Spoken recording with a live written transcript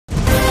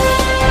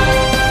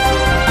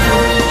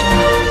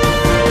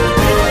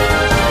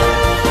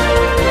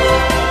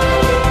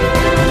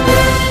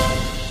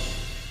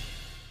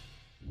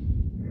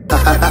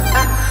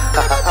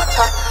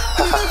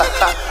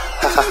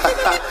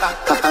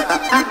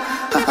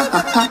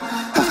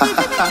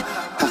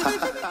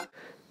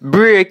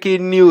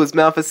Breaking news.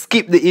 Me have to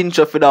skip the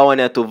intro for that one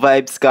here to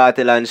Vybz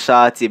Kartel and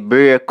Shorty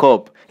break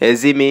up. You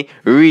see me?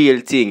 Real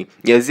thing.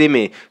 You see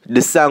me?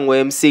 The song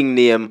where I'm sing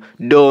name,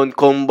 Don't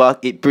Come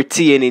Back, it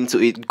pertaining to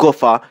it go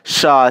for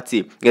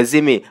Shorty. You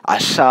see me? A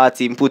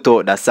Shorty put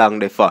out that song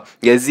there for.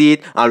 You see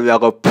it? And we are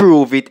going to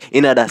prove it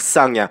in that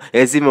song. Yeah.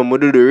 You see me? I'm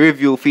going to do the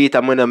review for it.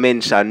 I'm going to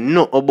mention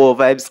not about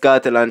Vybz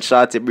Kartel and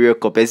Shorty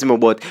break up. You see me?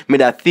 But me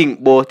that think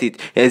about it.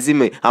 You see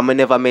me? I'm going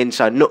to never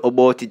mention not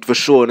about it for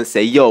sure. And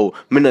say, yo,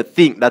 me not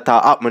think that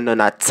happen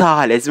at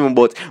all. You see me?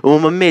 But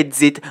when I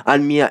meds it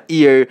and me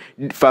hear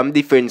from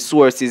different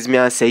sources, me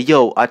and say,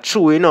 yo, I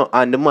true, you know,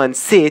 and the man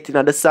say it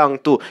in the song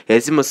too. You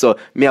see me? So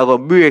me I go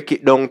break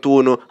it down to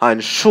you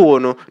and show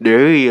you the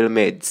real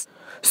meds.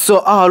 So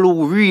all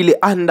who really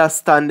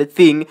understand the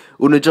thing,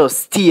 you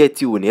just stay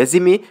tuned. You see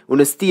me?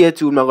 You stay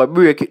tuned, I'm going to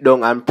break it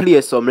down and play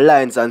some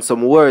lines and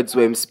some words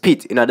where I'm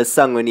spit in the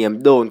song when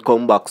I'm Don't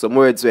Come Back. Some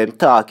words where I'm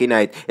talking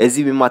it. You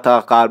see me? I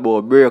talk all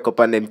about break up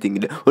and them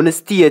things. You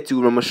stay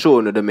tuned, I'm going to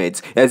show you the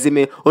meds. You see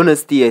me? You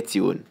stay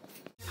tuned.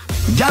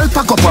 Y'all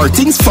pack up our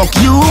things, fuck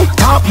you.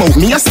 Talk about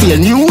me, I steal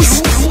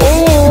news.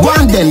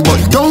 One then,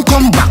 but don't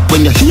come back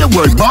when you hear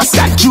word boss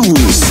got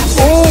juice.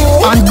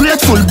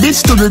 Ungrateful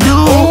bitch to the do.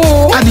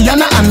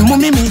 Adiana and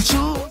Mummy me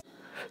too.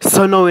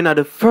 So now in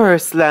the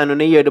first line, when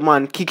you hear the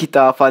man kick it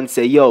off and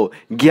say, yo,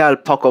 girl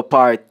pack up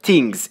our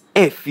things.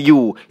 F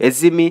you. You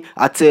see me?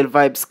 I tell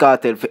Vybz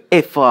Kartel for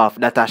F off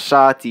that a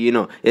Shorty, you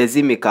know. You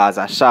see me? Cause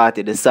a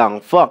Shorty the song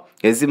for.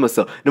 You see me?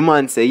 So the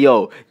man say,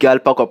 yo, girl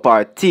pack up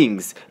our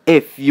things.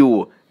 F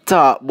you.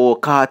 Talk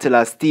about Kartel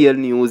and steal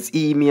news,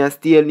 email and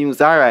steal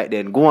news. Alright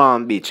then, go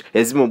on bitch.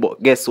 You see me?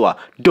 But guess what?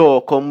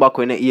 Don't come back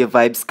when you hear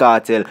Vybz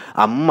Kartel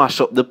and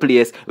mash up the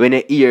place. When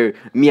you hear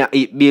me a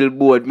hit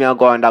billboard, me a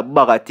go on that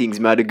bag of things.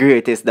 Me a the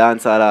greatest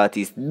dancehall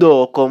artist.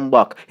 Don't come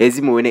back. You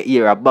see me? When you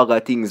hear a bag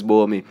of things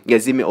about me. You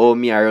see me? How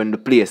me around the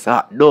place.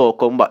 Don't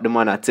come back, the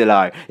man a tell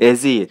her. You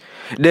see it?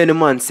 Then the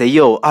man say,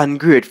 yo,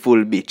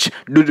 ungrateful bitch.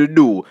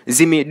 Do.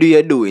 See me? Do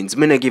your doings.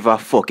 Me no give a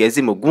fuck. You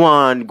see me? Go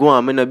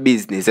on, me no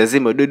business. You see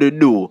me?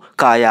 Do.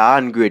 Cause you're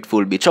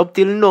ungrateful bitch. Up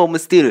till now, me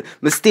still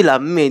a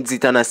meds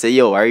it and I say,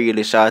 yo, I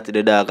really shot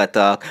the dog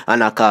attack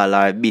and I call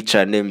her bitch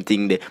and them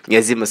thing there. You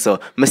see me?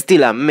 So me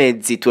still a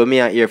meds it when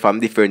me I hear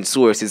from different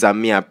sources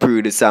and me I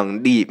prove the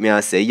song deep. Me I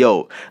say,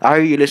 yo, I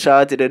really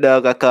shot the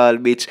dog I call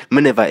bitch.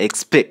 Me never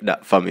expect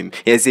that from him.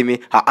 You see me?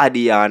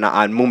 Adiana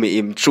and Mummy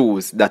him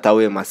choose. That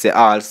way I say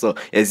also.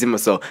 You see me?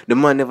 So the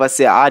man never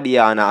say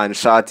Adiana and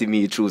Shorty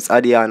me choose.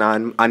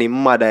 Adiana and him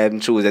mother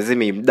him choose. You see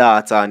me? Him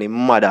daughter and him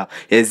mother.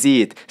 You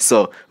see it?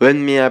 So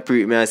when me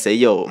I say,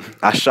 yo,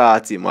 a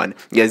Shorty man,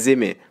 you see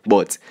me?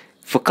 But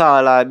for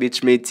call her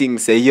bitch, me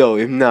think say, yo,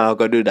 him not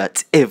gonna do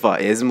that ever,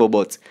 you see me?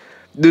 But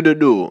do.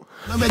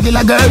 No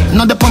regular girl,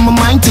 not upon my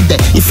mind today.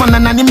 If I'm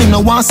an me no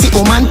want see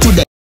a man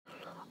today.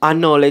 And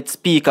now let's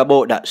speak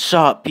about that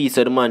sharp piece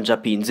of the man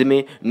Japan. See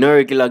me? No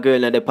regular girl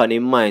not upon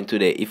him mind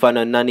today. If I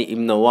no nanny,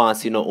 him no want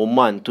see no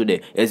woman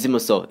today. You see me?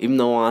 So him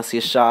no want see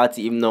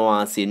Shorty, him no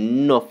want see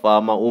no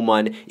farmer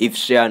woman. If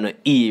she are no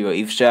hero,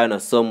 if she are no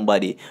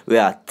somebody, we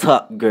are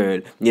top girl.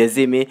 You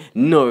see me?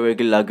 No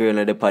regular girl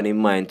not upon him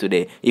mind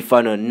today. If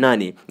I no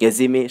nanny, you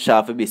see me? She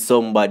have to be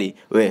somebody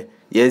where.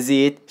 You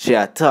see it? She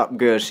a top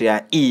girl, she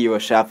a hero,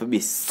 she have to be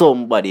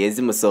somebody, you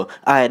see me? So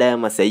I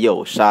must say,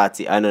 yo,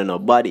 Shorty, I know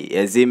nobody,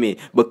 you see me?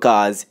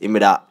 Because he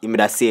da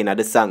saying at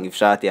the song, if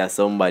Shorty is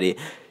somebody,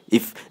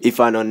 if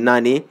I know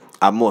nanny,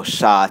 I'm more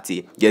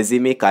Shorty, you see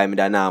me? Because he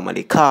da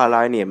normally call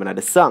her name in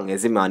the song, you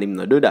see me? And him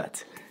no do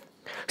that.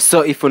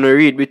 So if you no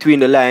read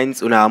between the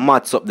lines, you no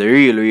match up the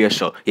real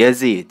ratio, you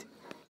see it?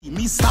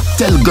 Me stop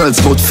tell girls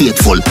about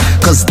faithful,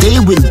 cause they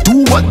will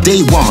do what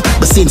they want.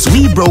 But since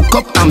we broke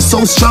up, I'm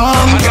so strong.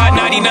 I got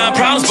 99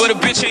 pounds, but a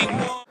bitch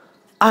ain't.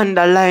 And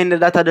the line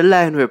that are the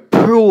line where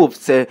proves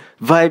say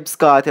Vybz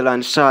Kartel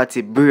and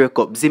Shorty break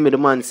up. See me the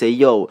man say,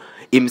 yo,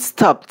 him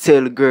stop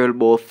tell girl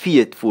about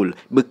faithful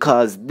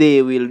because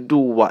they will do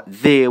what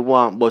they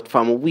want. But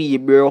from we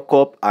broke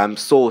up, I'm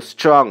so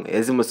strong.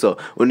 You see me? So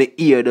when you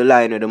hear the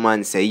line of the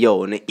man say, yo,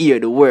 when you hear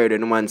the word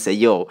of the man say,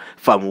 yo,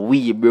 from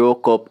we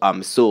broke up,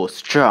 I'm so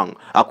strong.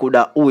 I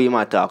coulda who him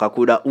attack, I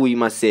coulda who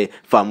him say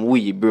from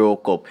we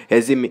broke up.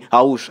 You see me?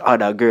 I wish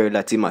other girl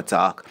that him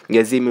attack.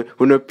 You see me?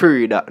 When you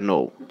pray that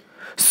now.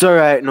 So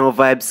right now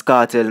Vybz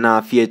Kartel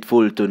not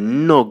faithful to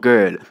no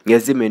girl. You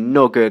see me?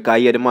 No girl. Cause I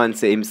hear the man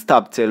say him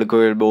stop tell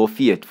girl about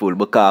faithful.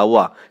 Because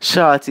what?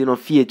 Shorty not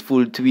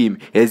faithful to him.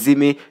 You see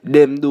me?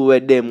 Them do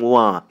what them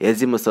want. You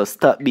see me? So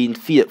stop being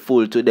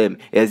faithful to them.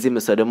 You see me?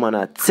 So the man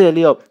I tell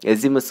you. You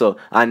see me? So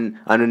and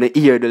when you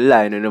hear the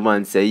line and the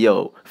man say,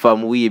 yo,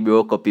 from we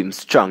broke up him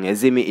strong. You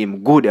see me?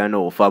 Him good I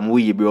know. From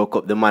we broke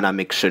up the man I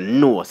make sure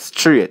no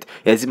straight.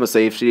 You see me? So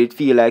if she did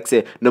feel like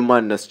say the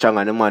man not strong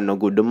and the man not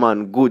good, the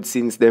man good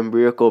since them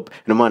break up,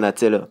 the man I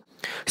tell her.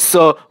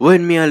 So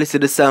when me I listen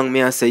to the song,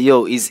 me I say,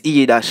 yo, is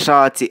either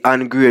Shorty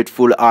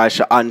ungrateful or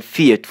she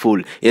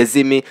unfaithful. You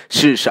see me?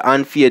 She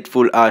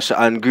unfaithful or she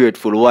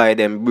ungrateful. Why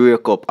them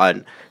break up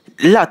and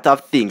lot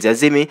of things, you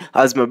see me,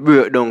 as me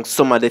break down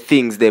some of the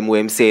things them where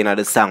I'm saying at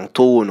the song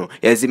tone,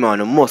 you see me,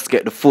 and you must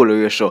get the full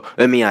ratio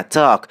when me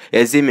attack,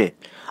 you see me.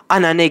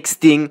 And the next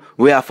thing,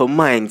 we have to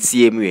mind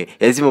same way.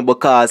 You see me,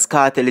 because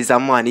Kartel is a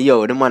man,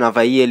 yo, the man have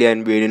a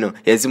alien brain, you know.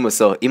 You see me,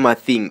 so him a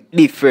think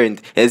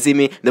different. You see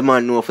me, the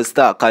man know for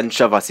start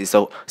controversy.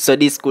 So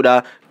this could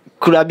have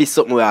be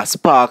something where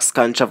sparks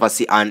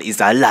controversy and is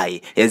a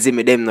lie. You see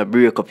me, them no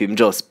break up him,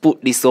 just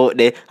put this out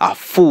there, a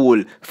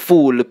fool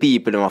the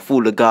people, them a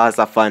fool the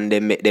Gaza fan,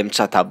 them make them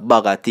chat a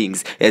bag of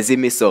things. You see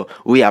me, so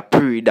we are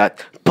pray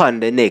that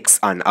pan the next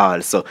and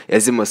all. So you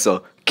see me,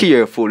 so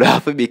careful, you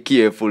have to be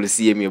careful,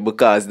 see me,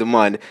 because the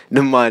man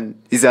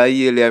is a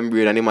alien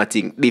brain and him a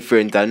think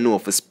different and know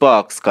for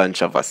sparks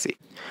controversy.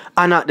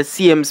 And at the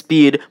same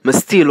speed, me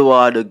still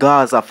want the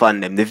Gaza fan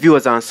them, the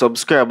viewers and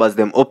subscribers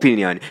them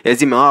opinion. You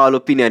see me, all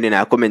opinion in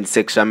the comment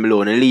section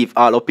below, and leave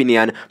all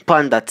opinion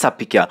pan that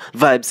topic here.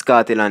 Vybz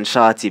Kartel and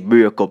Shorty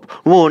break up.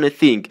 What you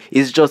think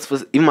is just for,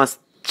 you must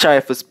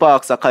try for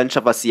sparks a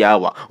controversy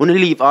hour. Wanna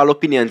leave all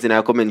opinions in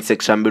the comment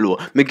section below.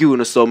 Me give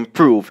you some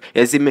proof.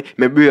 You see me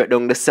break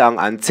down the song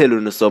and tell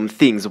you some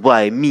things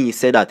why me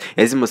say that.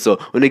 You see me, so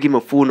wanna give me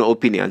full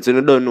opinions. You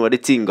don't know the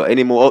thing or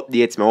any more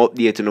updates, me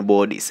update you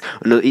about this.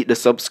 Wanna hit the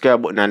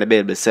subscribe button on the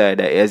bell beside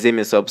that. You see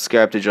me,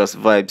 subscribe to Just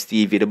Vybz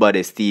TV, the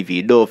baddest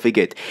TV. Don't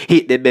forget,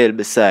 hit the bell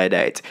beside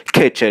that.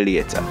 Catch you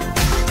later.